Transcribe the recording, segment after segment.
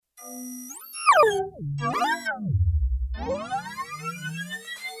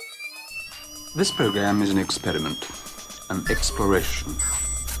This program is an experiment, an exploration.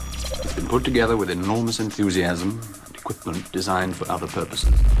 It's been put together with enormous enthusiasm and equipment designed for other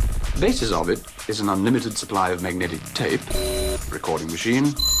purposes. The basis of it is an unlimited supply of magnetic tape, a recording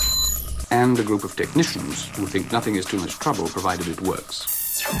machine, and a group of technicians who think nothing is too much trouble provided it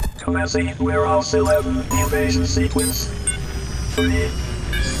works. Commencing Warehouse 11 invasion sequence. 3,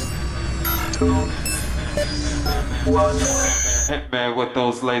 2, 1. Hit me with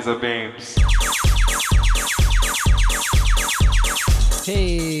those laser beams.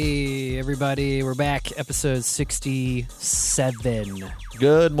 Hey, everybody, we're back, episode 67.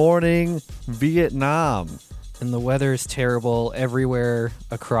 Good morning, Vietnam. And the weather is terrible everywhere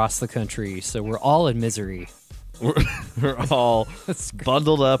across the country, so we're all in misery. We're all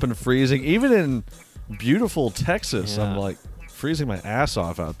bundled up and freezing. Even in beautiful Texas, Yeah. I'm like freezing my ass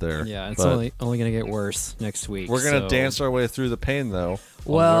off out there. Yeah, it's But only going to get worse next week. we're going to so- dance our way through the pain, though, on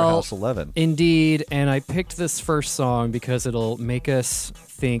Well, Warehouse 11. Indeed, and I picked this first song because it'll make us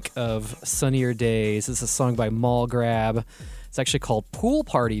think of sunnier days. It's a song by Mall Grab. It's actually called Pool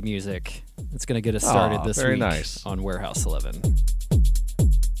Party Music. It's going to get us started this very week nice. on Warehouse 11.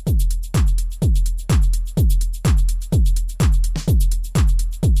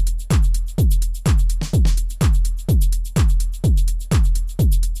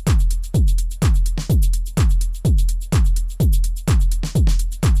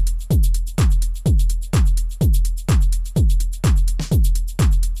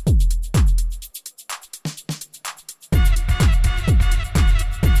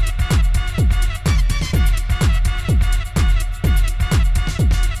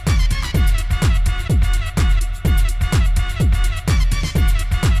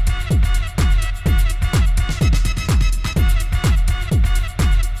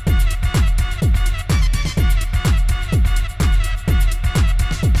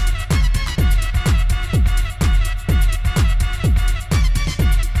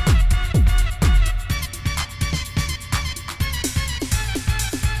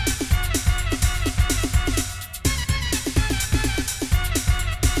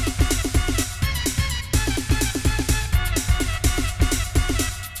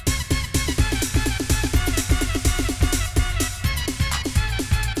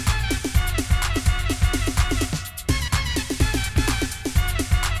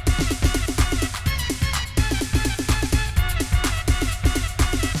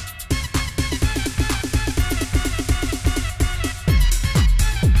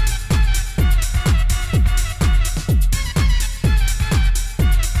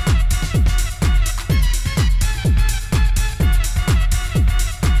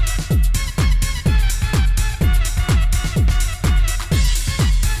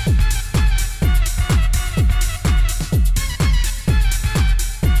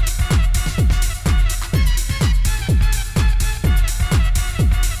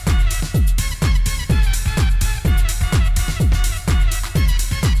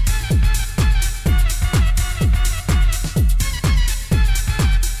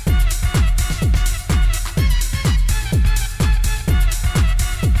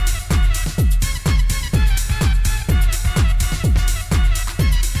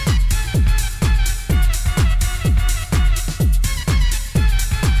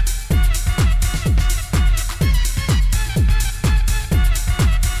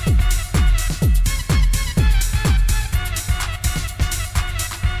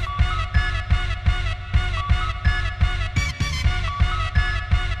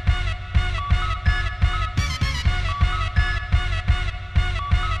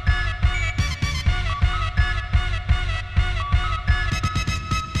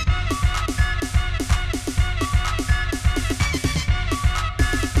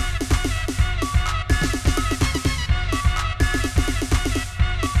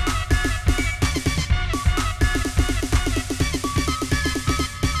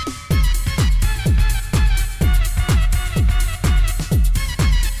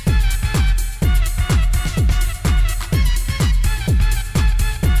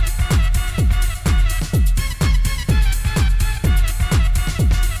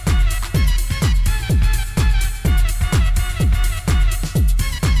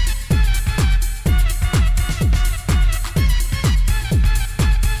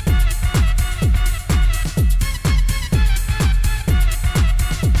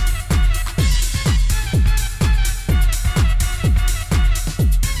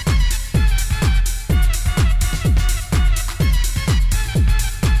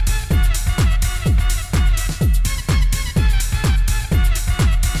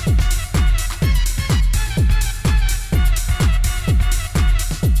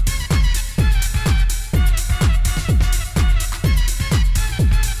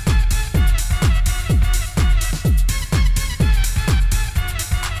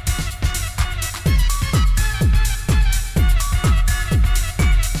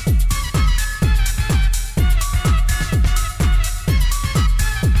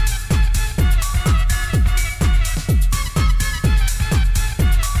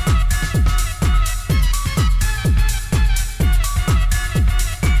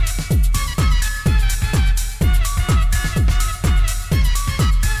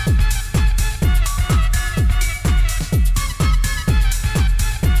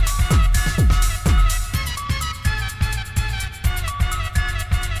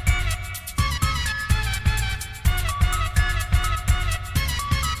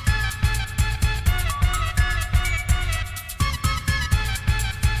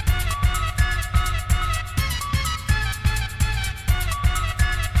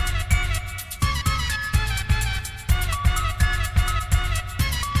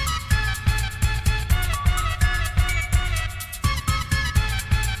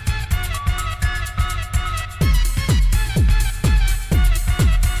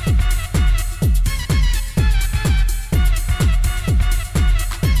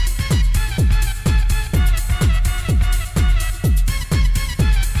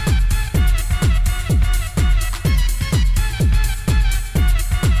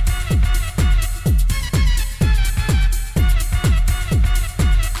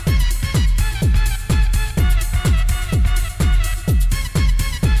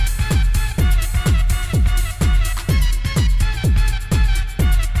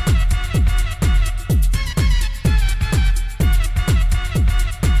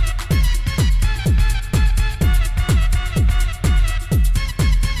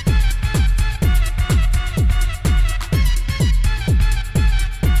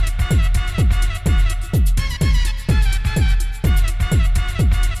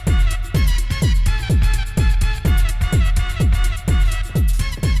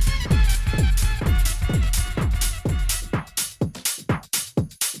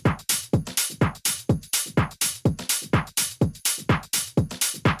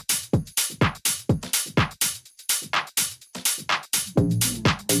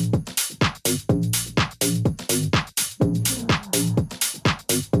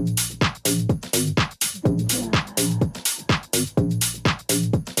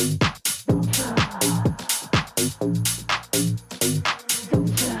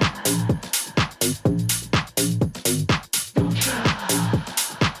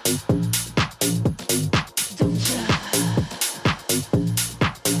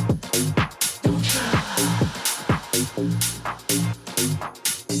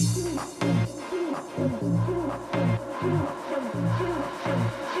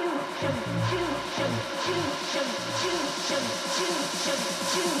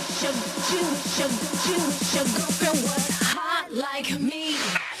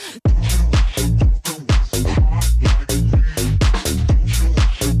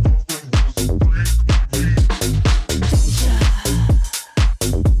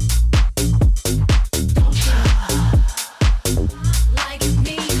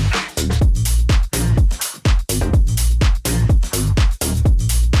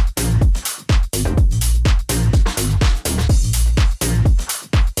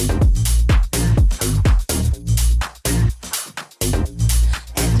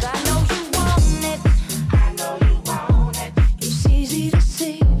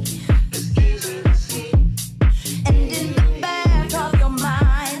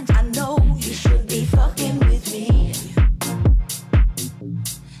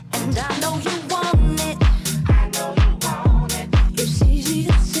 mind. I know you want it. I know you want it. It's easy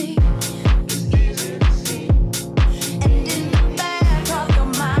to see. It's easy to see. And in the back of your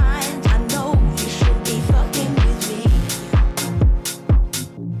mind, I know you should be fucking with me.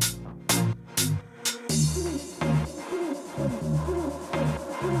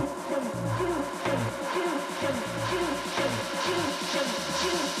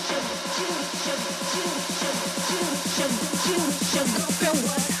 Girlfriend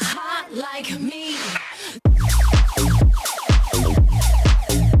was hot like me.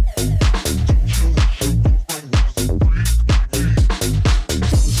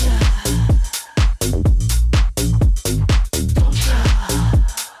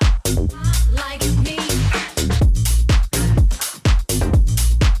 Like me.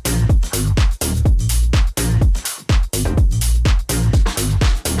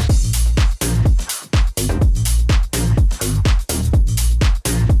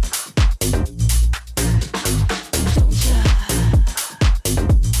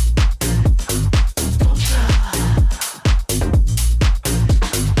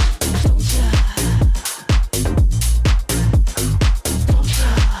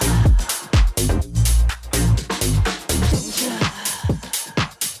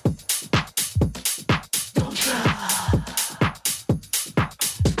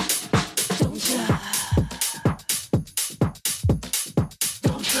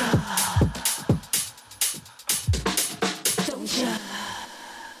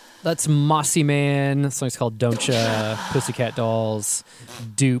 That's Mossy Man. The song's called Don't Ya. Pussycat Dolls.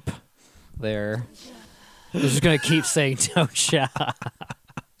 Dupe. There. I'm just going to keep saying Don't Ya.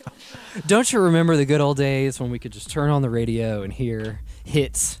 Don't you remember the good old days when we could just turn on the radio and hear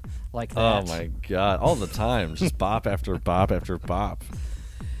hits like that? Oh my God. All the time. Just bop after bop after bop.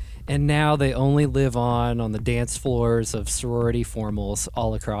 And now they only live on the dance floors of sorority formals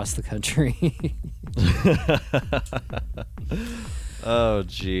all across the country. Oh,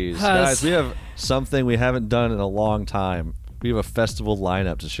 jeez. Guys, we have something we haven't done in a long time. We have a festival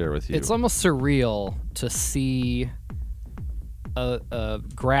lineup to share with you. It's almost surreal to see a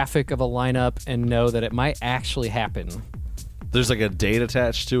graphic of a lineup and know that it might actually happen. There's like a date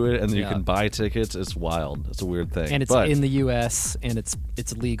attached to it, and then you Yeah. can buy tickets. It's wild. It's a weird thing. And it's But in the U.S. and it's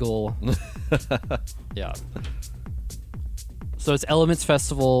legal. Yeah. So it's Elements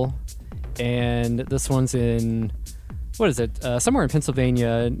Festival, and this one's in, what is it? Somewhere in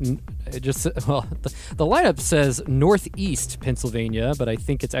Pennsylvania. It just the lineup says Northeast Pennsylvania, but I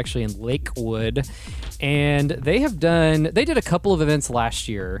think it's actually in Lakewood. And they did a couple of events last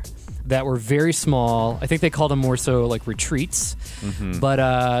year that were very small. I think they called them more so like retreats.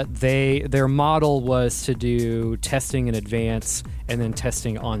 But their model was to do testing in advance and then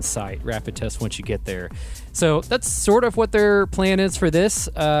testing on site, rapid test once you get there. So that's sort of what their plan is for this,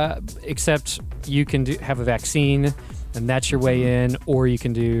 except you can have a vaccine and that's your way in, or you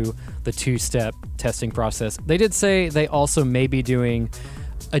can do the two-step testing process. They did say they also may be doing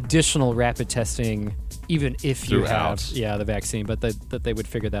additional rapid testing even if you have the vaccine, but that they would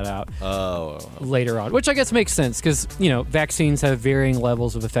figure that out later on, which I guess makes sense because, vaccines have varying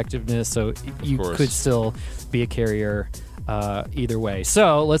levels of effectiveness, so you could still be a carrier either way.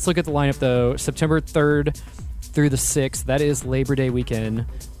 So let's look at the lineup, though. September 3rd through the 6th, that is Labor Day weekend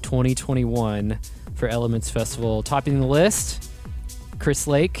 2021 for Elements Festival. Topping the list, Chris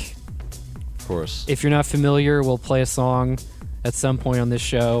Lake. Of course. If you're not familiar, we'll play a song at some point on this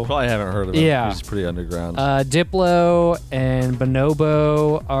show. Probably haven't heard of him. Yeah. He's pretty underground. Diplo and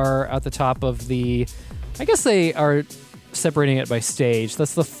Bonobo are at the top of the... I guess they are separating it by stage.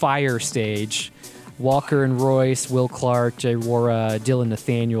 That's the Fire stage. Walker and Royce, Will Clark, Jay Wara, Dylan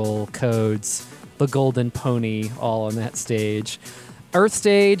Nathaniel, Codes, The Golden Pony, all on that stage. Earth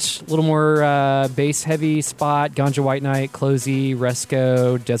stage, a little more bass-heavy spot. Ganja White Knight, Closey,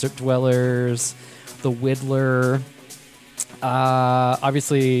 Resco, Desert Dwellers, The Whittler.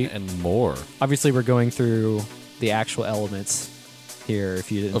 Obviously... And more. Obviously, we're going through the actual elements here, if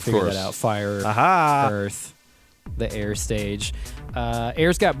you didn't figure that out. Fire, Earth, the Air stage.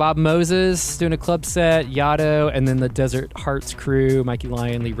 Air's got Bob Moses doing a club set, Yotto, and then the Desert Hearts crew, Mikey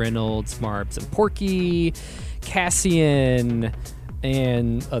Lyon, Lee Reynolds, Marps and Porky, Cassian,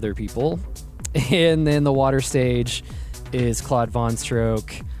 and other people. And then the water stage is Claude Von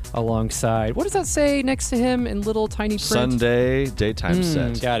Stroke alongside, what does that say next to him in little tiny print? Sunday daytime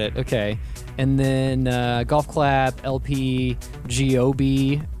set. Got it. Okay. And then Golf Clap, LP,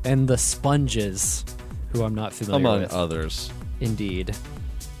 G.O.B., and the Sponges, who I'm not familiar with. Among others. Indeed.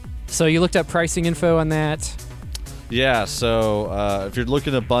 So you looked up pricing info on that? Yeah, so if you're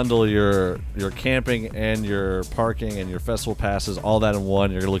looking to bundle your camping and your parking and your festival passes, all that in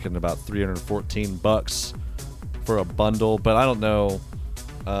one, you're looking at about $314 for a bundle. But I don't know.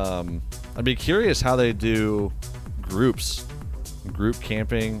 I'd be curious how they do group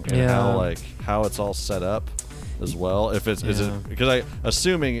camping, and how it's all set up as well. If it's is it because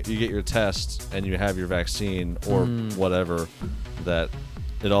assuming you get your test and you have your vaccine or whatever, that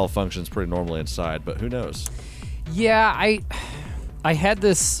it all functions pretty normally inside. But who knows? Yeah, I had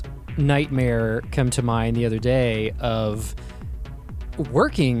this nightmare come to mind the other day of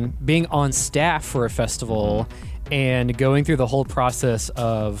being on staff for a festival and going through the whole process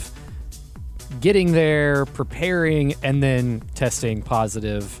of getting there, preparing, and then testing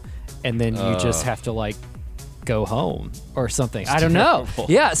positive, and then you just have to like go home or something. I don't know.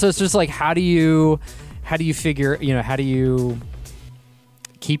 Yeah, so it's just like how do you figure, how do you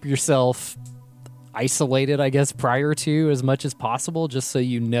keep yourself isolated, I guess, prior to as much as possible, just so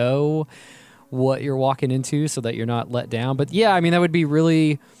you know what you're walking into so that you're not let down. But yeah, I mean, that would be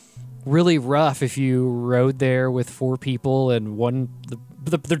really, really rough if you rode there with 4 people and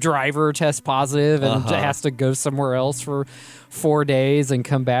the driver tests positive and has to go somewhere else for 4 days and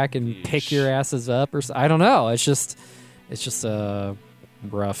come back and pick your asses up, or I don't know. It's just a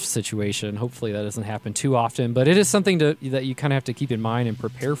rough situation. Hopefully that doesn't happen too often, but it is something that you kind of have to keep in mind and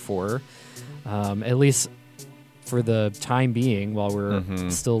prepare for. At least for the time being, while we're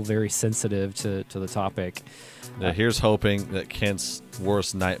still very sensitive to the topic. Here's hoping that Kent's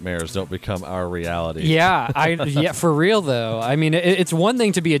worst nightmares don't become our reality. Yeah, for real though. I mean, it's one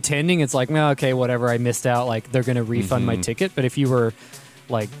thing to be attending. It's like, no, okay, whatever. I missed out. Like they're going to refund my ticket. But if you were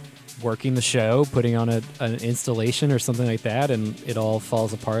like working the show, putting on an installation or something like that, and it all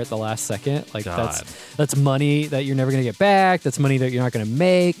falls apart at the last second, like that's money that you're never going to get back. That's money that you're not going to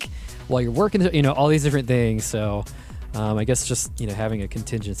make while you're working, all these different things. So I guess just, having a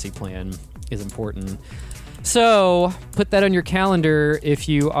contingency plan is important. So put that on your calendar if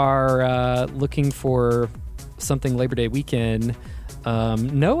you are looking for something Labor Day weekend.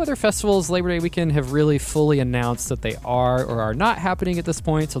 No other festivals Labor Day weekend have really fully announced that they are or are not happening at this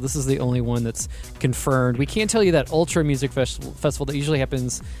point, so this is the only one that's confirmed. We can tell you that Ultra Music Festival that usually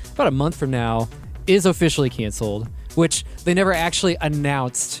happens about a month from now is officially canceled, which they never actually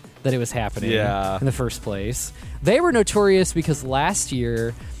announced that it was happening in the first place. They were notorious because last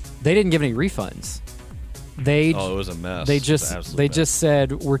year they didn't give any refunds. It was a mess. They just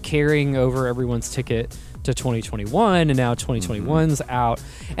said we're carrying over everyone's ticket to 2021, and now 2021's out.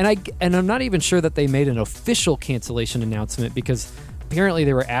 And I'm not even sure that they made an official cancellation announcement, because apparently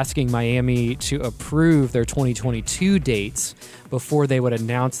they were asking Miami to approve their 2022 dates before they would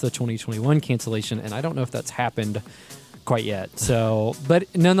announce the 2021 cancellation, and I don't know if that's happened quite yet. So,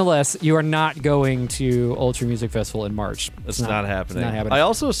 but nonetheless, you are not going to Ultra Music Festival in March. It's not happening. I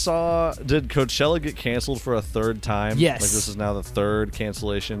also saw, did Coachella get canceled for a third time? Yes. Like this is now the third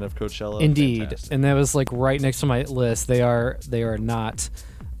cancellation of Coachella. Indeed. Fantastic. And that was like right next to my list. They are not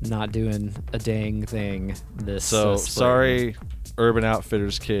doing a dang thing this So spring. sorry, Urban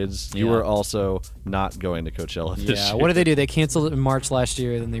Outfitters kids, you were also not going to Coachella this year. What did they do? They canceled it in March last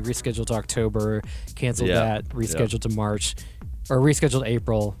year, then they rescheduled to October, canceled that, rescheduled to March, or rescheduled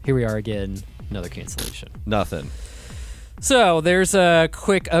April. Here we are again, another cancellation. Nothing. So there's a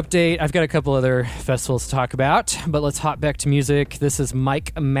quick update. I've got a couple other festivals to talk about, but let's hop back to music. This is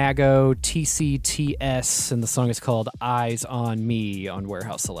Mike Mago, TCTS, and the song is called Eyes on Me on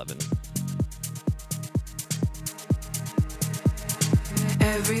Warehouse 11.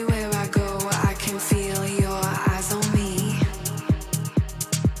 Everywhere I go, I can feel your eyes on me.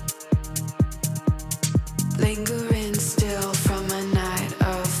 Lingering still from a night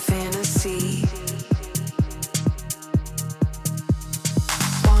of fantasy.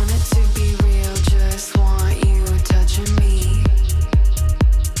 Want it to be real, just want you touching me.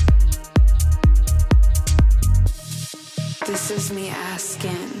 This is me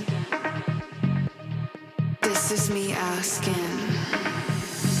asking. This is me asking.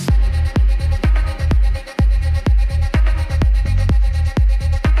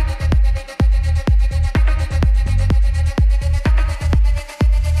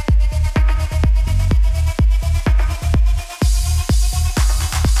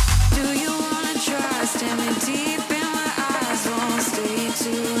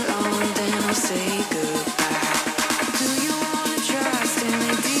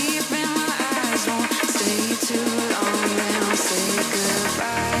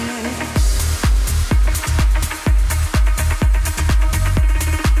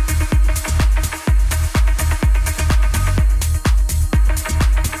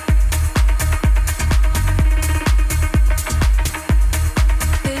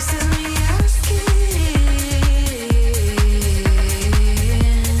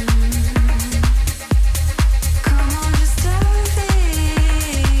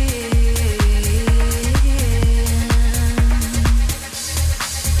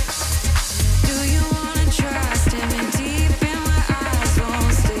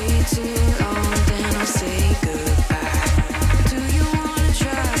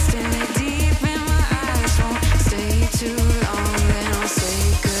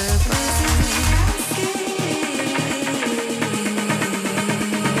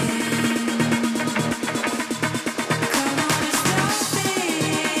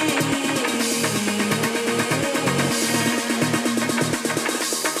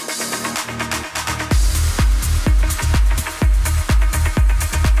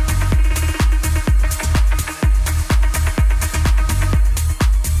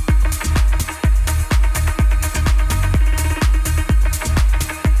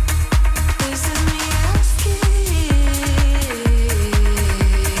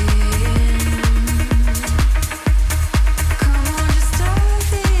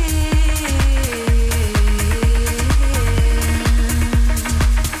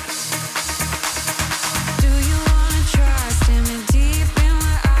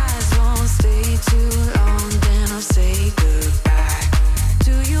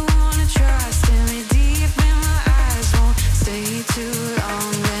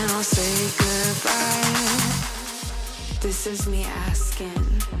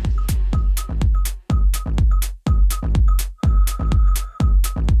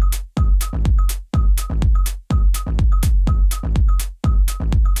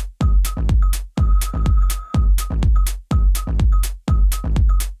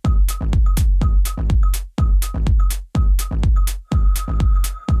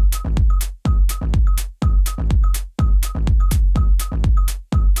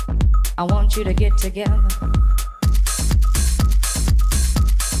 want you to get together.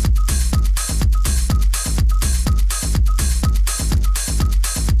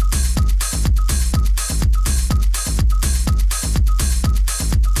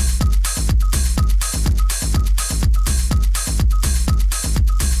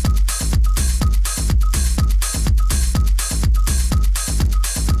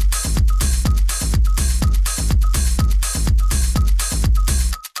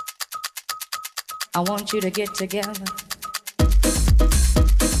 I want you to get together.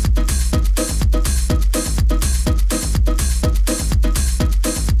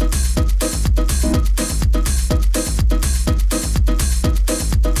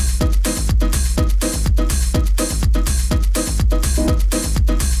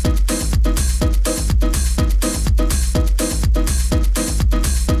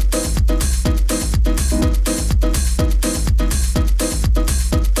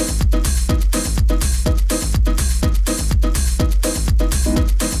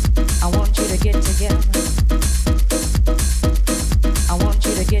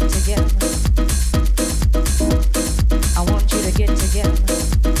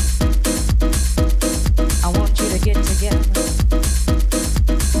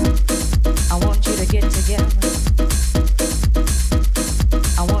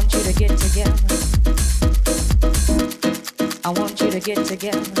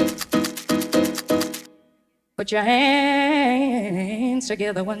 Put your hands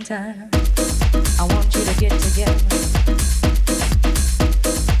together one time. I want you to get together.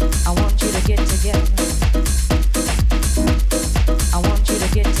 I want you to get together. I want you to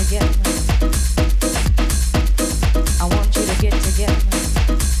get together. I want you to get together.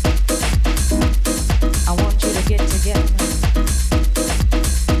 I want you to get together.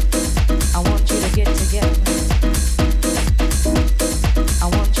 I want you to get together. I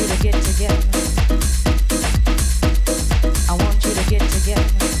want you to get together. I want you to get together. I want you to get together.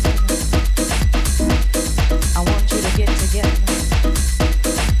 I want you to get together.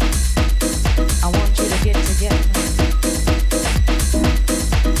 I want you to get together. I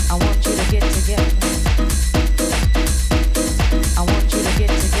want you to get together.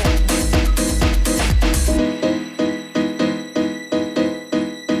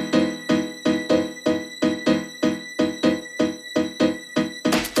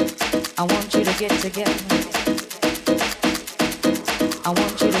 I want you to get together. I want you to get together. I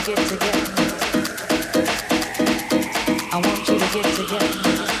want you to get together. I want you to get together. I want you to get together. I want you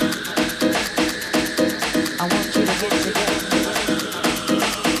to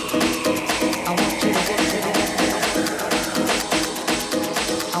get together.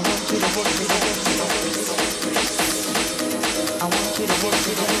 I want you to get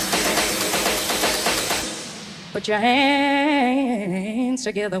together. Put your hands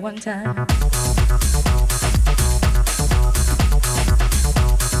together one time.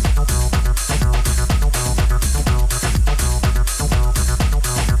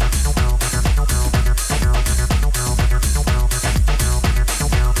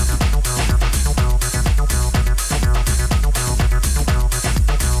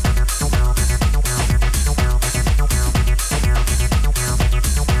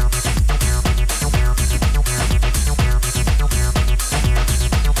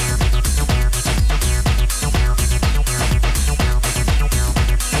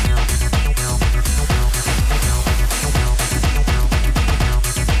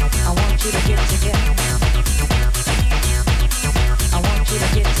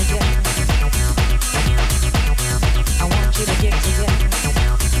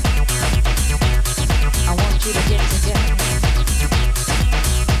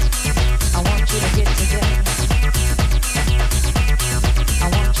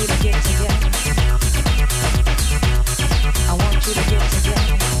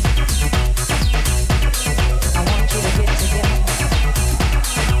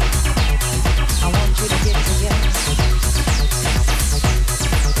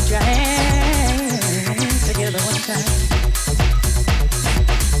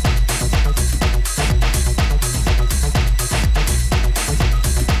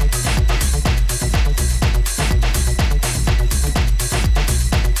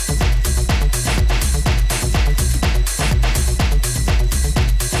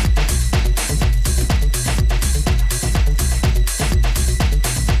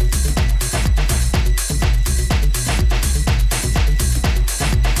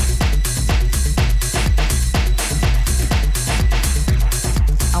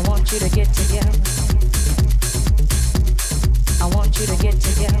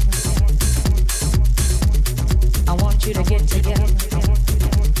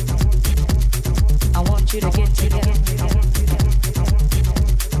 I want you to get together.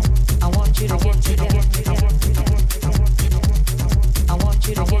 I want you to get together. I want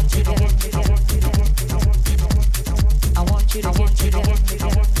you to get together. I want you to get together.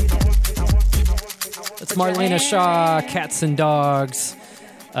 It's Marlena Shaw, Cats and Dogs.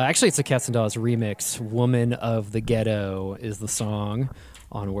 Actually, it's a Cats and Dogs remix. Woman of the Ghetto is the song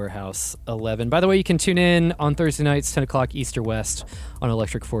on Warehouse 11. By the way, you can tune in on Thursday nights, 10 o'clock East or West on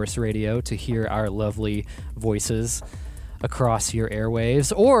Electric Forest Radio to hear our lovely voices across your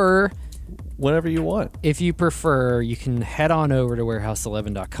airwaves. Or Whenever you want. if you prefer, you can head on over to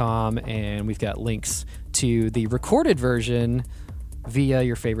warehouse11.com and we've got links to the recorded version via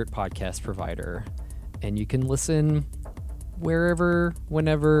your favorite podcast provider. And you can listen wherever,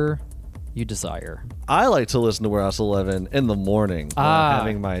 whenever you desire. I like to listen to Warehouse 11 in the morning when Ah. I'm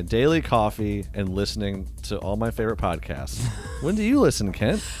having my daily coffee and listening to all my favorite podcasts. When do you listen,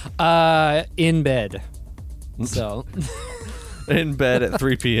 Kent? In bed. So In bed at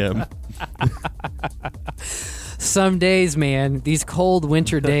 3 p.m. some days, man, these cold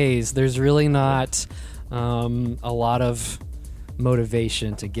winter days, there's really not a lot of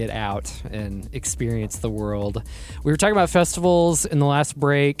motivation to get out and experience the world. We were talking about festivals in the last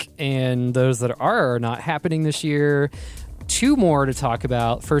break and those that are not happening this year. Two more to talk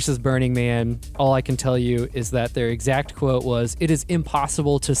about. First is Burning Man. All I can tell you is that their exact quote was, "It is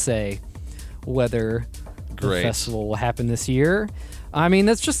impossible to say whether the Great. festival will happen this year." I mean,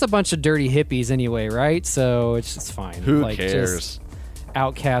 that's just a bunch of dirty hippies anyway, right? So it's just fine. Who Like, cares? just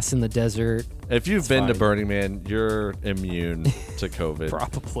outcasts in the desert. If you've It's been to fine. Burning Man, you're immune to COVID.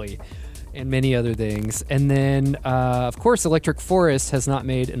 Probably, and many other things. And then, of course, Electric Forest has not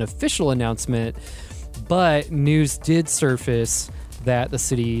made an official announcement, but news did surface that the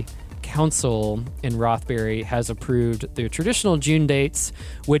city council in Rothbury has approved the traditional June dates,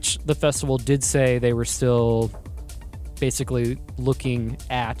 which the festival did say they were still basically looking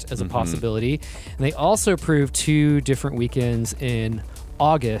at as a possibility. And they also approved 2 different weekends in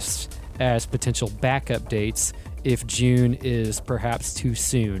August as potential backup dates if June is perhaps too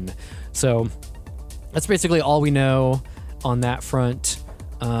soon. So that's basically all we know on that front.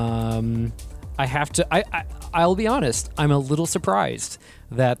 I'll be honest, I'm a little surprised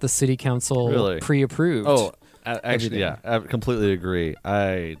that the city council Really? pre-approved. Oh, actually, everything. yeah, I completely agree.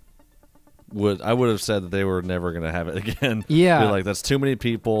 I would have said that they were never going to have it again. Yeah. They're like, that's too many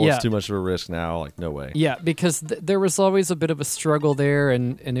people. Yeah. It's too much of a risk now. Like, no way. Yeah, because there was always a bit of a struggle there,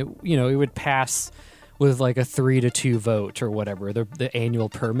 and it it would pass with like a 3-2 vote or whatever the annual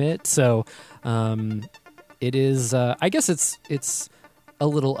permit. So it is. I guess it's a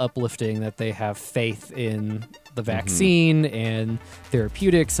little uplifting that they have faith in the vaccine and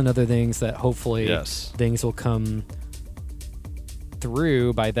therapeutics and other things that hopefully Yes. things will come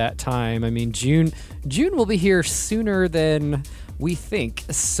through by that time. I mean, June will be here sooner than we think.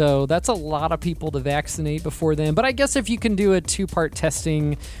 So that's a lot of people to vaccinate before then. But I guess if you can do a 2-part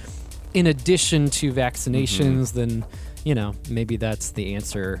testing in addition to vaccinations, then, maybe that's the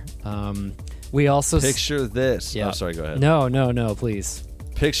answer. We also... Picture this. Yeah. Oh, sorry, go ahead. No, please.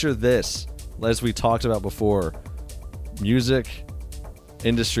 Picture this. As we talked about before, music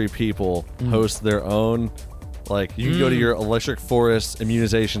industry people host their own, like, you can go to your Electric Forest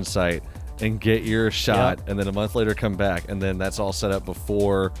immunization site and get your shot, Yep. and then a month later come back, and then that's all set up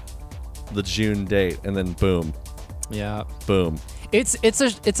before the June date, and then boom, Yeah. boom. It's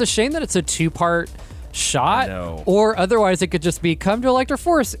a shame that it's a 2-part shot, I know. or otherwise it could just be come to Electric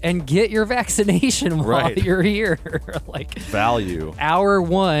Forest and get your vaccination while Right. you're here. Like Value. hour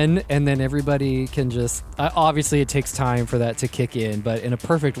 1, and then everybody can just obviously it takes time for that to kick in, but in a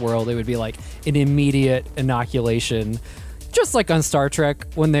perfect world it would be like an immediate inoculation, just like on Star Trek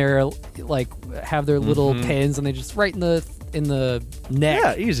when they're like have their little pins and they just right in the neck.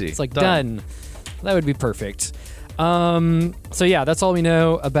 Yeah, easy. It's like done. That would be perfect. So yeah, that's all we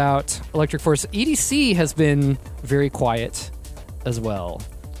know about Electric Forest. EDC has been very quiet as well.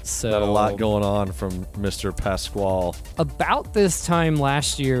 So Got a lot going on from Mr. Pasquale. About this time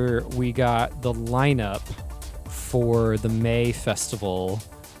last year, we got the lineup for the May festival,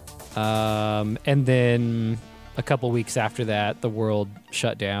 and then a couple weeks after that, the world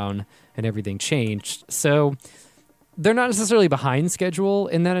shut down and everything changed. So they're not necessarily behind schedule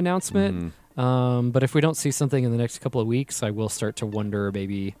in that announcement. But if we don't see something in the next couple of weeks, I will start to wonder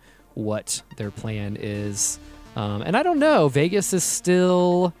maybe what their plan is. And I don't know. Vegas is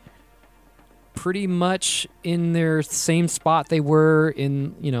still pretty much in their same spot they were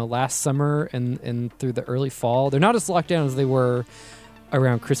in, last summer and through the early fall. They're not as locked down as they were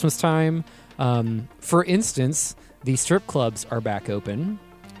around Christmas time. For instance, the strip clubs are back open.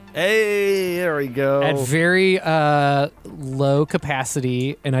 Hey, there we go. at very low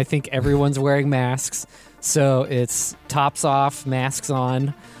capacity, and I think everyone's wearing masks, so it's tops off, masks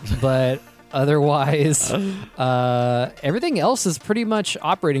on, but otherwise everything else is pretty much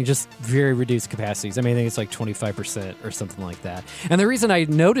operating just very reduced capacities. I mean, I think it's like 25% or something like that. And the reason I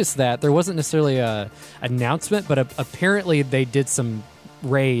noticed that, there wasn't necessarily a announcement, but apparently they did some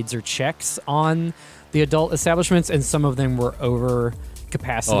raids or checks on the adult establishments, and some of them were over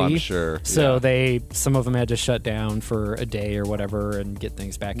capacity. Oh, I'm sure. So yeah. some of them had to shut down for a day or whatever and get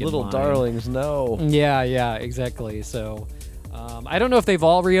things back in Little line. darlings, no. Yeah, exactly. So I don't know if they've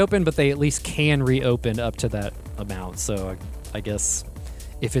all reopened, but they at least can reopen up to that amount. So I guess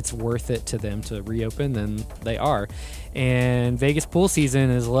if it's worth it to them to reopen, then they are. And Vegas pool season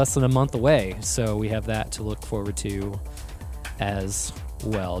is less than a month away, so we have that to look forward to as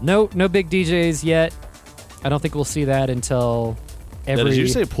well. No big DJs yet. I don't think we'll see that until Now, did you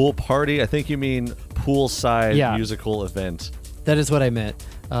say pool party? I think you mean poolside musical event. That is what I meant.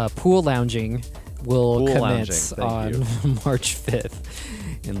 Pool lounging will Pool commence lounging, on March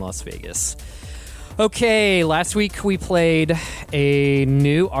 5th in Las Vegas. Okay, last week we played a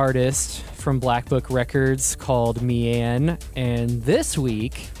new artist from Black Book Records called Mian, and this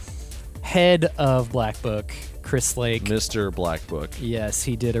week, head of Black Book, Chris Lake. Mr. Black Book. Yes,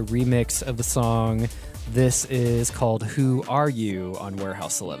 he did a remix of the song. This is called Who Are You on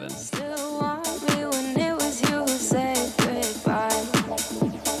Warehouse 11. Still want me when it was you who said goodbye.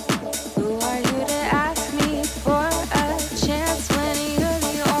 Who are you to ask me for a chance when you're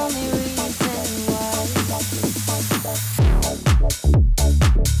the only reason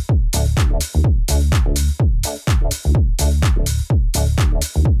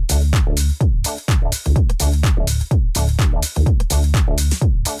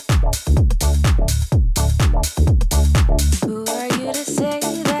Who are you to say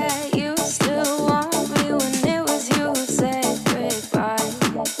that you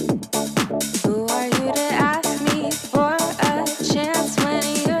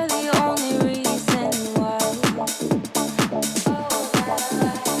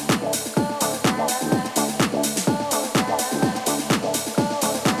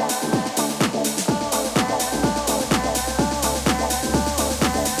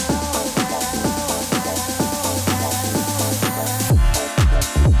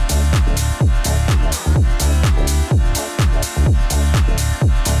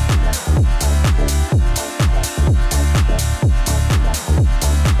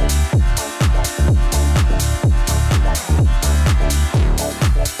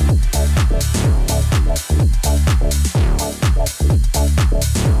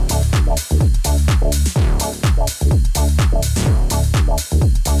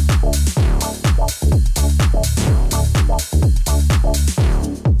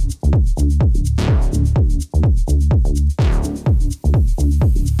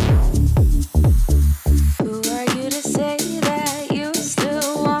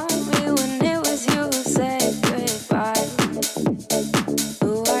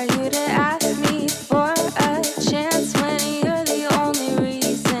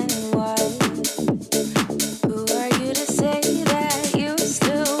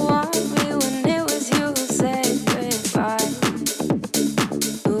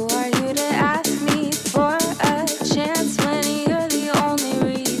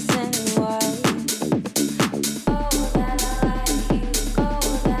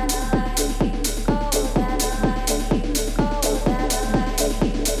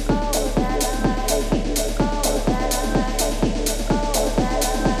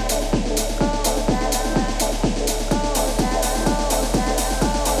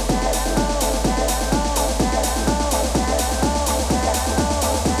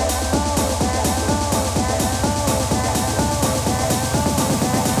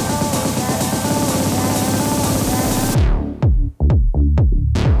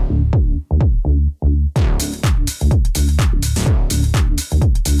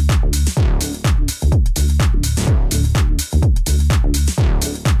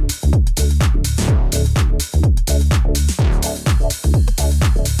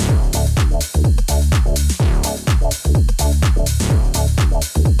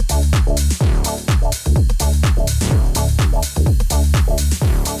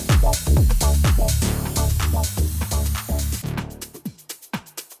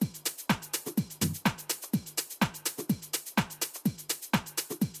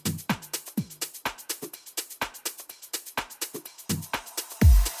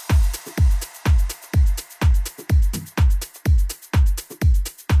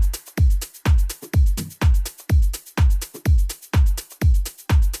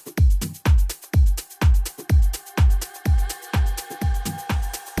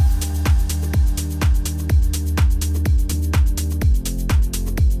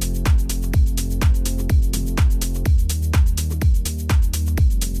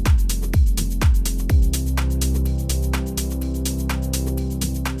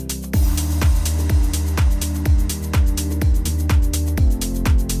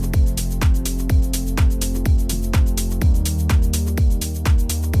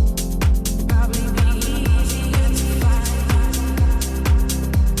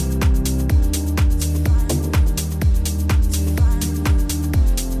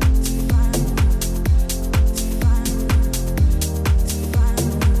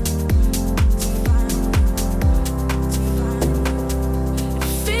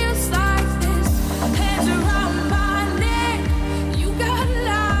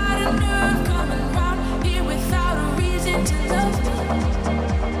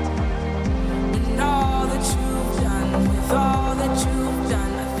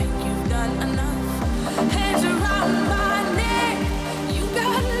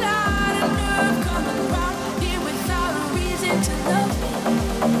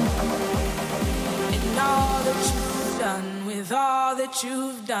that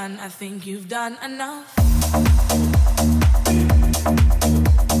you've done, I think you've done enough.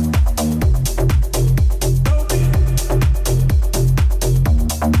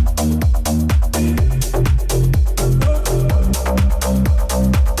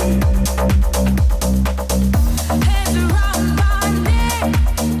 Hands around my neck,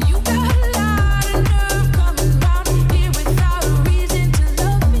 you got a lot of nerve coming round here without a reason to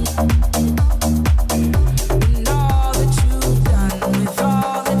love me. And all that you've done, with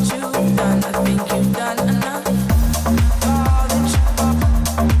all that you've done, I think you've done enough. All that you've done,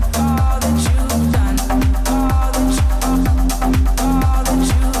 all that you've done, all that you've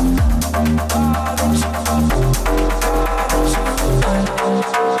done, all that you've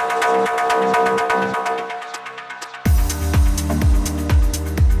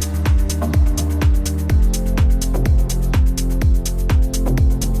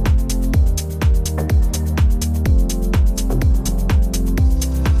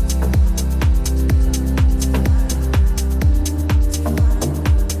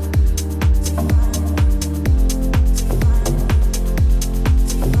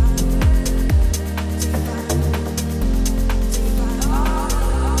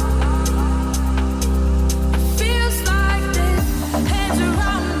feels like this. Hands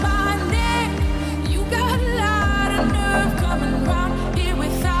around my neck, you got a lot of nerve coming round here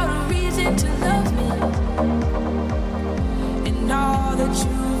without a reason to love me. And all that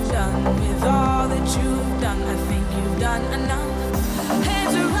you've done, with all that you've done, I think you've done enough.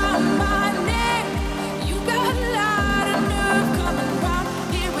 Hands around my neck, you got a lot of nerve coming round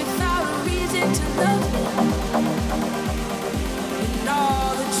here without a reason to love me. And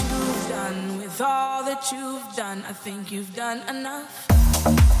all that you've done, with all that you've done, I think you've done enough.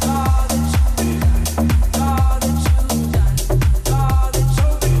 All that you've done, all that you've done, all that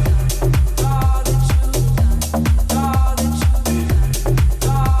you've done, all that you've done, all that you've done,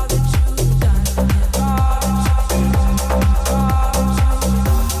 all that you've done, all that you've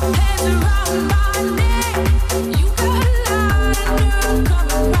done. Hands around my neck, you got a lot of nerve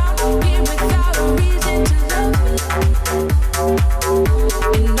coming round here without a reason to love me.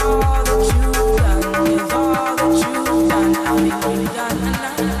 And all that you've done, with all that you've done, I think you've done enough.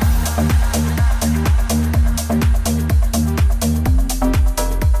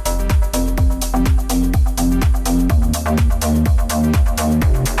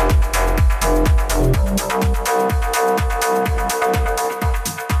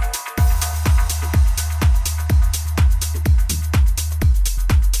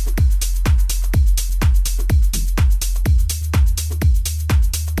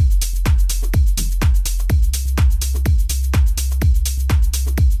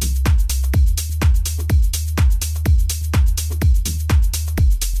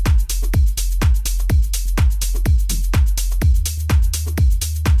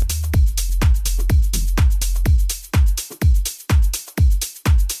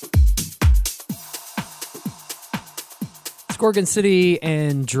 Gorgon City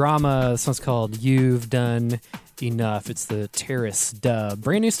and Drama. This one's called You've Done Enough. It's the Terrace dub.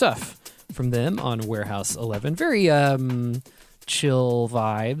 Brand new stuff from them on Warehouse 11. Very chill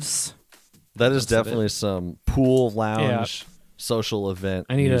vibes. That is definitely some pool lounge social event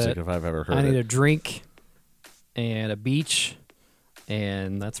music if I've ever heard I need it. a drink and a beach,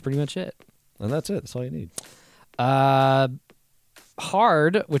 and that's pretty much it. And that's it. That's all you need. Hard,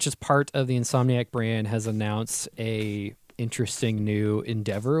 which is part of the Insomniac brand, has announced a interesting new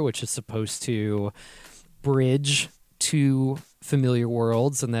endeavor, which is supposed to bridge two familiar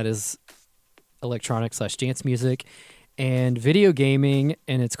worlds, and that is electronic / dance music and video gaming,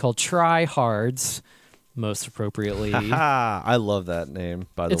 and it's called Try Hards, most appropriately. I love that name,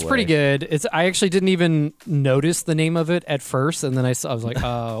 by the way. It's pretty good. I actually didn't even notice the name of it at first, and then I was like,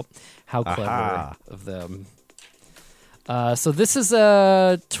 oh, how clever of them. So this is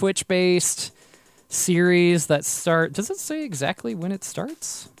a Twitch-based series that does it say exactly when it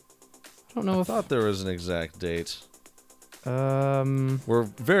starts? I don't know I thought there was an exact date. Um, We're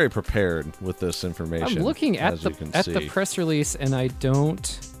very prepared with this information. I'm looking at as you can the see. press release, and I don't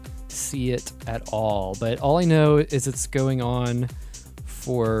see it at all. But all I know is it's going on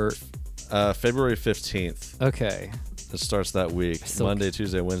for February 15th. Okay. It starts that week. Still- Monday,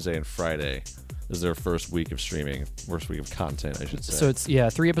 Tuesday, Wednesday, and Friday is their first week of streaming. First week of content, I should say. So it's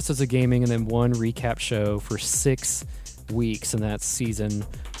 3 episodes of gaming and then 1 recap show for 6 weeks, and that's season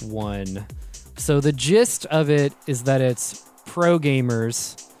 1. So the gist of it is that it's pro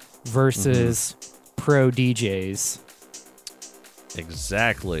gamers versus pro DJs.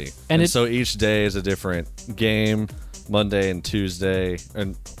 Exactly. And And so each day is a different game. Monday and Tuesday,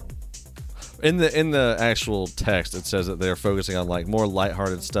 and In the actual text, it says that they're focusing on like more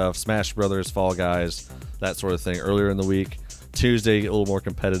lighthearted stuff, Smash Brothers, Fall Guys, that sort of thing. Earlier in the week, Tuesday, a little more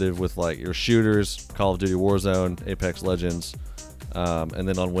competitive with like your shooters, Call of Duty Warzone, Apex Legends, and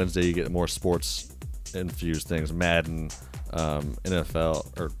then on Wednesday you get more sports infused things, Madden,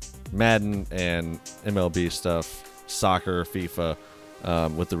 NFL or Madden and MLB stuff, soccer, FIFA,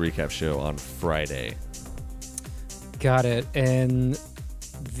 with the recap show on Friday. Got it. And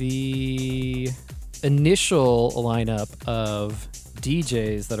the initial lineup of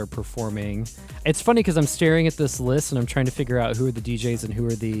DJs that are performing, it's funny because I'm staring at this list and I'm trying to figure out who are the DJs and who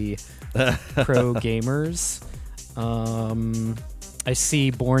are the pro gamers. I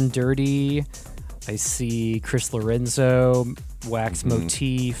see Born Dirty, I see Chris Lorenzo, Wax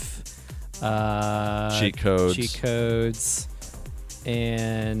Motif, Cheat Codes,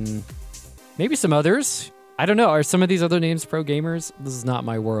 and maybe some others. I don't know. Are some of these other names pro gamers? This is not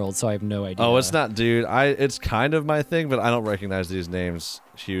my world, so I have no idea. Oh, it's not, dude. It's kind of my thing, but I don't recognize these names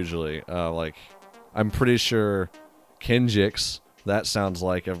hugely. Like, I'm pretty sure Kinjix, that sounds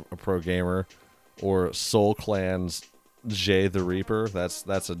like a pro gamer, or Soul Clan's Jay the Reaper. That's a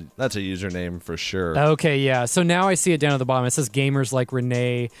username for sure. Okay, yeah. So now I see it down at the bottom. It says gamers like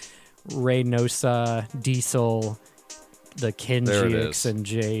Renee, Reynosa, Diesel, the Kinjix, and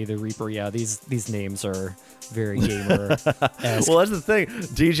Jay the Reaper. Yeah, these names are very gamer. Well, that's the thing.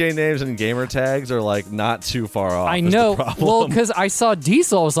 DJ names and gamer tags are like not too far off. I know. Well, because I saw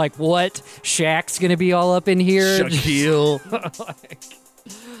Diesel, I was like, "What? Shaq's gonna be all up in here." Shaquille.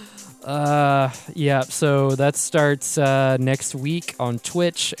 Yeah. So that starts next week on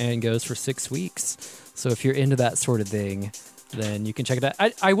Twitch and goes for 6 weeks. So if you're into that sort of thing, then you can check it out.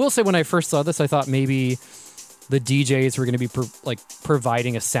 I will say when I first saw this, I thought maybe the DJs were going to be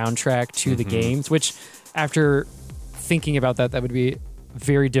providing a soundtrack to the games, which after thinking about that would be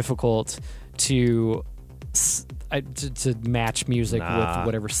very difficult to match music with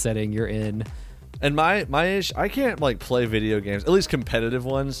whatever setting you're in. And my issue, I can't like play video games, at least competitive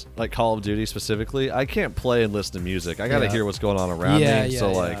ones, like Call of Duty specifically. I can't play and listen to music. I got to hear what's going on around me. Yeah,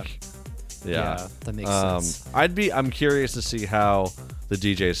 that makes sense. I'm curious to see how the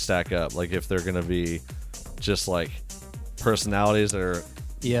DJs stack up. Like if they're going to be just like personalities that are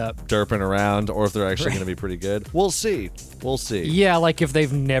derping around, or if they're actually going to be pretty good. We'll see. Yeah, like if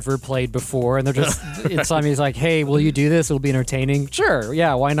they've never played before and they're just somebody's like, "Hey, will you do this? It'll be entertaining." Sure,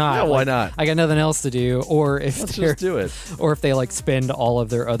 yeah, why not? Yeah, why not? I got nothing else to do. Or if Let's just do it. Or if they like spend all of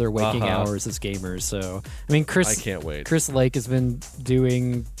their other waking hours as gamers. So I mean, I can't wait. Chris Lake has been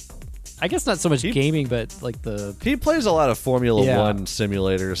doing, I guess not so much gaming, but like he plays a lot of Formula One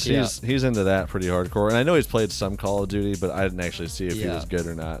simulators. He's into that pretty hardcore, and I know he's played some Call of Duty, but I didn't actually see if he was good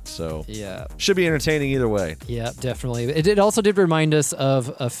or not. So should be entertaining either way. Yeah, definitely. It also did remind us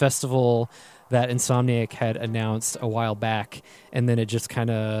of a festival that Insomniac had announced a while back, and then it just kind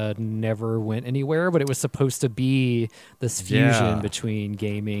of never went anywhere. But it was supposed to be this fusion between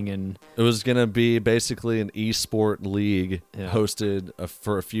gaming and... It was going to be basically an esport league hosted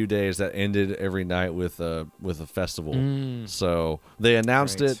for a few days that ended every night with a festival. So they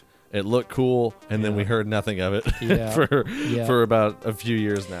announced it. It looked cool, and then we heard nothing of it for about a few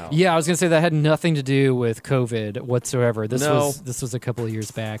years now. Yeah, I was gonna say that had nothing to do with COVID whatsoever. This was a couple of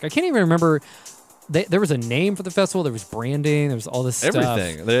years back. I can't even remember. There was a name for the festival. There was branding. There was all this stuff.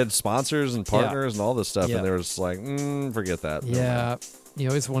 Everything. They had sponsors and partners and all this stuff, and they were just like, forget that. Yeah, you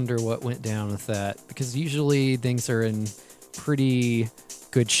always wonder what went down with that, because usually things are in pretty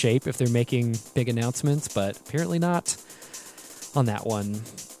good shape if they're making big announcements, but apparently not on that one.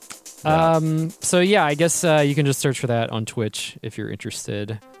 So yeah, I guess you can just search for that on Twitch if you're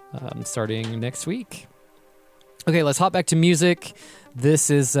interested, starting next week. Okay, let's hop back to music. This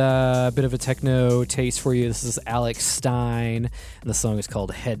is a bit of a techno taste for you. This is Alex Stein, and the song is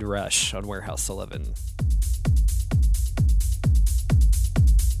called Head Rush on Warehouse 11.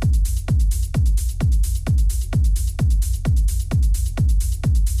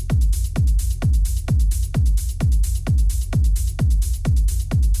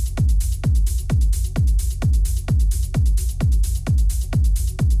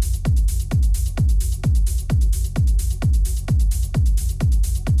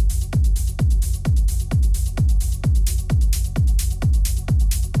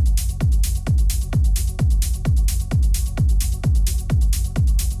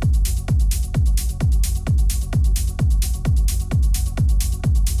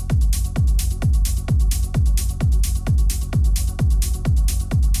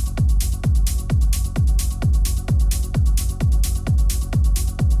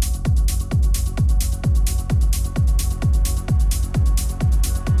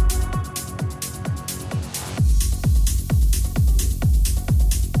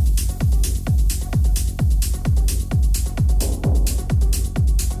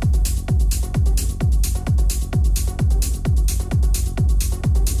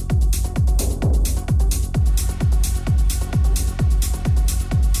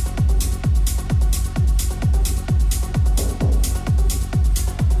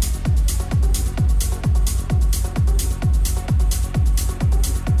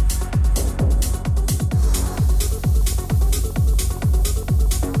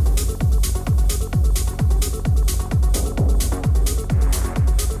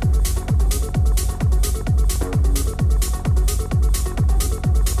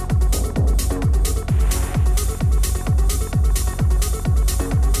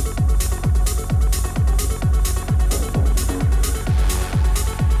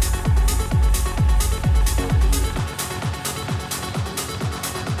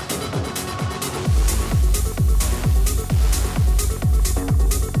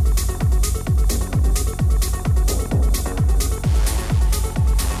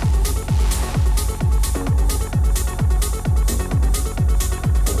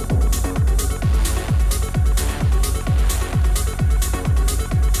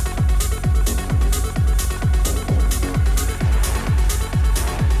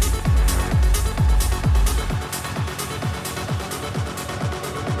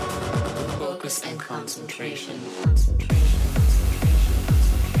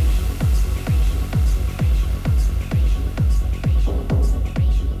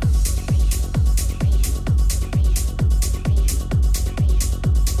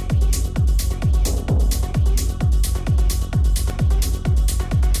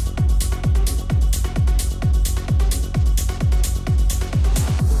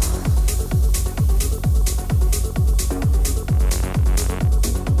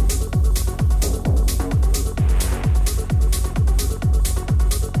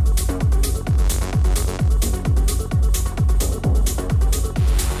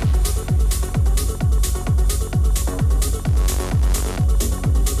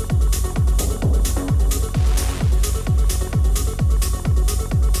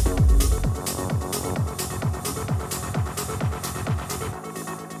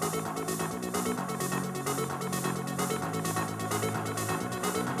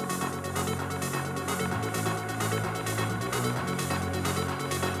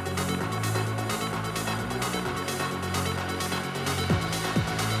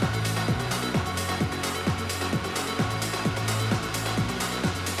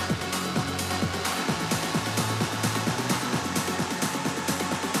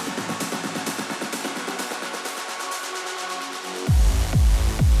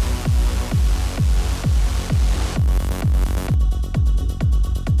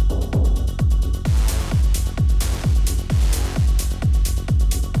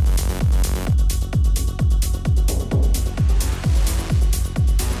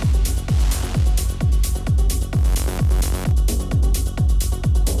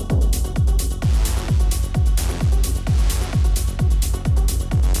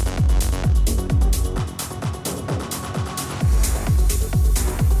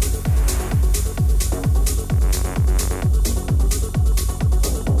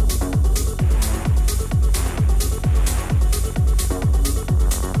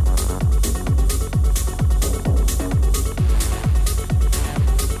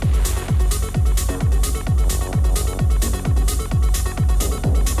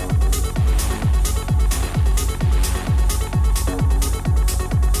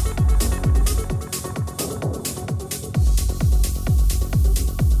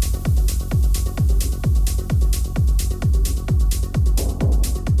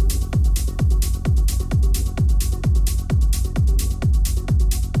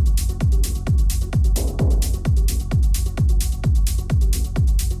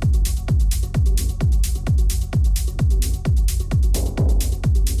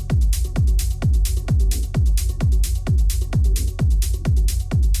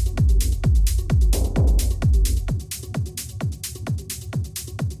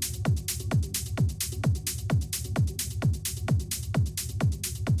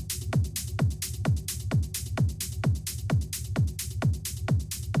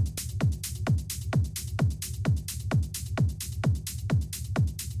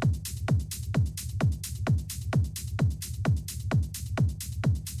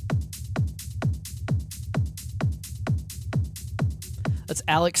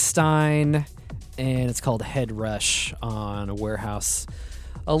 Alex Stein, and it's called Head Rush on Warehouse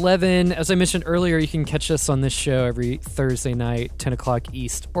 11. As I mentioned earlier, you can catch us on this show every Thursday night, 10 o'clock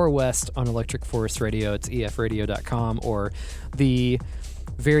East or West on Electric Forest Radio. It's efradio.com, or the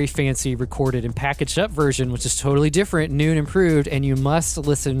very fancy recorded and packaged up version, which is totally different, new and improved, and you must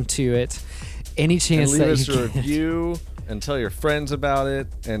listen to it any chance And leave that us you a can. review and tell your friends about it,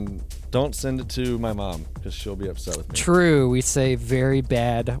 and don't send it to my mom because she'll be upset with me. True, we say very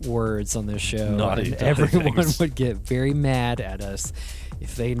bad words on this show, Naughty, and naughty everyone things. would get very mad at us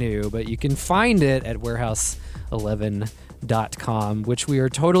if they knew. But you can find it at warehouse11.com, which we are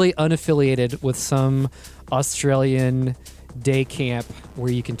totally unaffiliated with some Australian day camp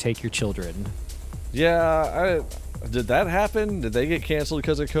where you can take your children. Yeah, did that happen? Did they get canceled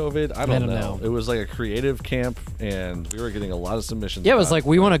because of COVID? I don't know. It was like a creative camp, and we were getting a lot of submissions. Yeah, it was about like,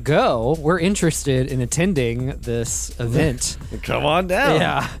 we want to go. We're interested in attending this event. Come on down.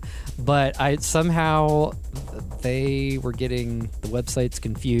 Yeah, but somehow they were getting the websites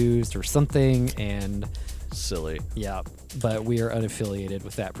confused or something, and Silly. yeah, but we are unaffiliated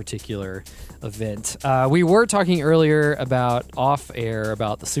with that particular event. We were talking earlier about off air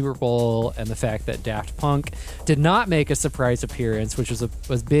about the Super Bowl and the fact that Daft Punk did not make a surprise appearance, which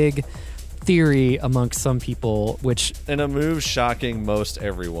was big theory amongst some people, which And a move shocking most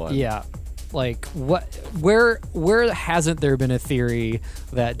everyone. yeah. Like where hasn't there been a theory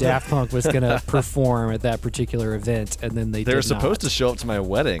that Daft Punk was going to perform at that particular event, and then they They were did supposed not. to show up to my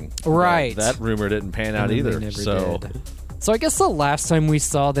wedding. Right. That rumor didn't pan out And then either. they never So did. So I guess the last time we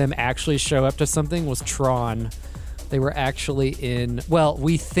saw them actually show up to something was Tron. They were actually in, well,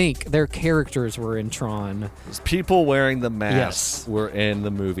 we think their characters were in Tron. people wearing the masks Yes. were in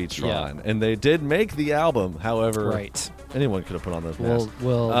the movie Tron, and they did make the album. However, Right. anyone could have put on those masks.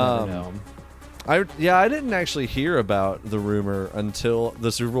 We'll never know. I didn't actually hear about the rumor until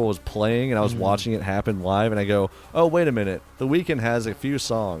the Super Bowl was playing and I was Mm-hmm. watching it happen live, and I go, "Oh, wait a minute! The Weeknd has a few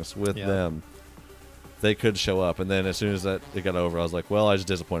songs with Yeah. them. They could show up." And then as soon as it got over, I was like, "Well, I just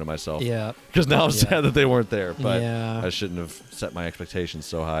disappointed myself." Yeah. Because now I'm Yeah. sad that they weren't there, but Yeah. I shouldn't have set my expectations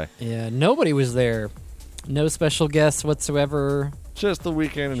so high. Yeah, nobody was there. No special guests whatsoever. Just the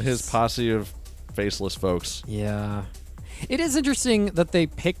Weeknd and his posse of faceless folks. Yeah. It is interesting that they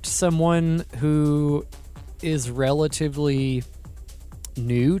picked someone who is relatively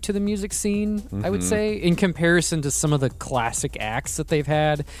new to the music scene, I would say, in comparison to some of the classic acts that they've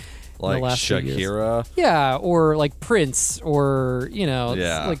had in Like the last few years. Shakira. Yeah, or like Prince, or, you know,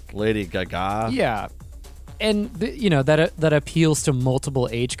 Yeah. like, Lady Gaga. yeah. And, that appeals to multiple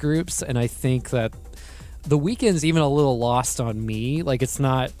age groups, and I think that The Weeknd's even a little lost on me. Like, it's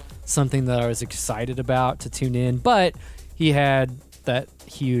not something that I was excited about to tune in, but he had that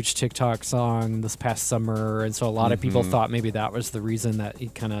huge TikTok song this past summer, and so a lot of people thought maybe that was the reason that he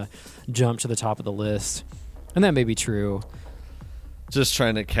kind of jumped to the top of the list, and that may be true. Just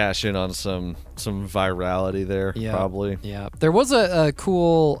trying to cash in on some virality there, Yeah, probably. Yeah, there was a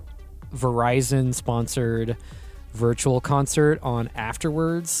cool Verizon sponsored virtual concert on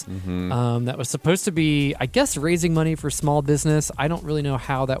Afterwards that was supposed to be, I guess, raising money for small business. I don't really know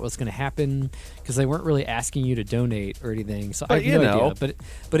how that was going to happen because they weren't really asking you to donate or anything. So I But have you no know. idea.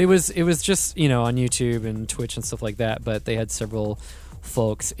 But it was just, on YouTube and Twitch and stuff like that. But they had several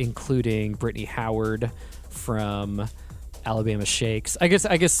folks, including Brittany Howard from Alabama Shakes. I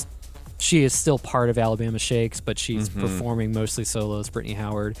guess she is still part of Alabama Shakes, but she's performing mostly solos. Brittany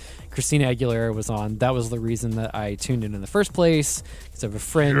Howard, Christina Aguilera was on. That was the reason that I tuned in the first place, because I have a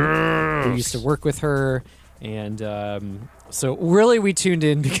friend who used to work with her, and so really we tuned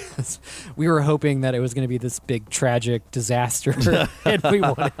in because we were hoping that it was going to be this big tragic disaster, and we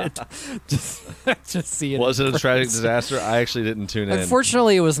wanted to see it. Was in it a tragic person. disaster? I actually didn't tune in.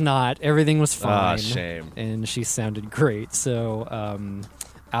 Unfortunately, it was not. Everything was Ah, fine. shame. And she sounded great. So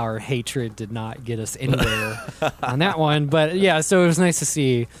our hatred did not get us anywhere on that one. But yeah, so it was nice to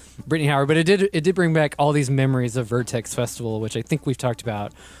see Brittany Howard. But it did bring back all these memories of Vertex Festival, which I think we've talked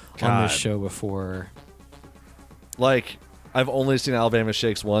about on this God. show before. Like, I've only seen Alabama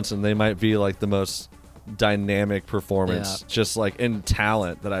Shakes once, and they might be like the most dynamic performance, Yeah. just like in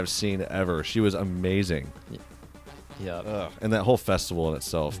talent that I've seen ever. She was amazing. Yeah. And that whole festival in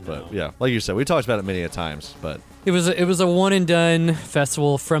itself. But yeah, like you said, we talked about it many a times, but It was a one and done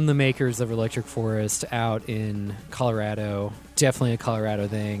festival from the makers of Electric Forest out in Colorado. Definitely a Colorado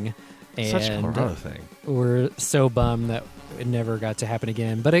thing. And such a Colorado thing. we're so bummed that it never got to happen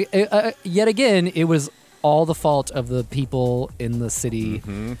again. But yet again, it was all the fault of the people in the city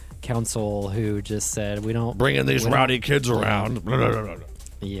council who just said, we don't Bringing these we don't- rowdy kids around.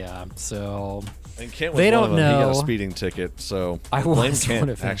 Yeah, so And Kent was They one don't of them. He got know. a speeding ticket, so I blame was Kent, one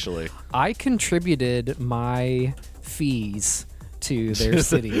of them. actually. I contributed my fees to their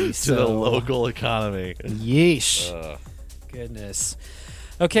city. to so the local economy. Yeesh. Goodness.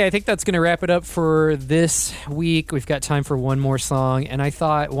 Okay, I think that's going to wrap it up for this week. We've got time for one more song, and I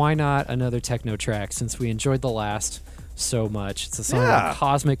thought, why not another techno track since we enjoyed the last so much. It's a song Yeah. about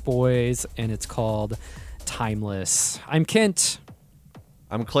Cosmic Boys, and it's called Timeless. I'm Kent.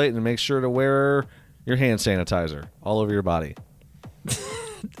 I'm Clayton, and make sure to wear your hand sanitizer all over your body.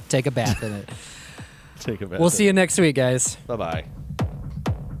 Take a bath in it. Take a bath. We'll see you next week, guys. Bye-bye.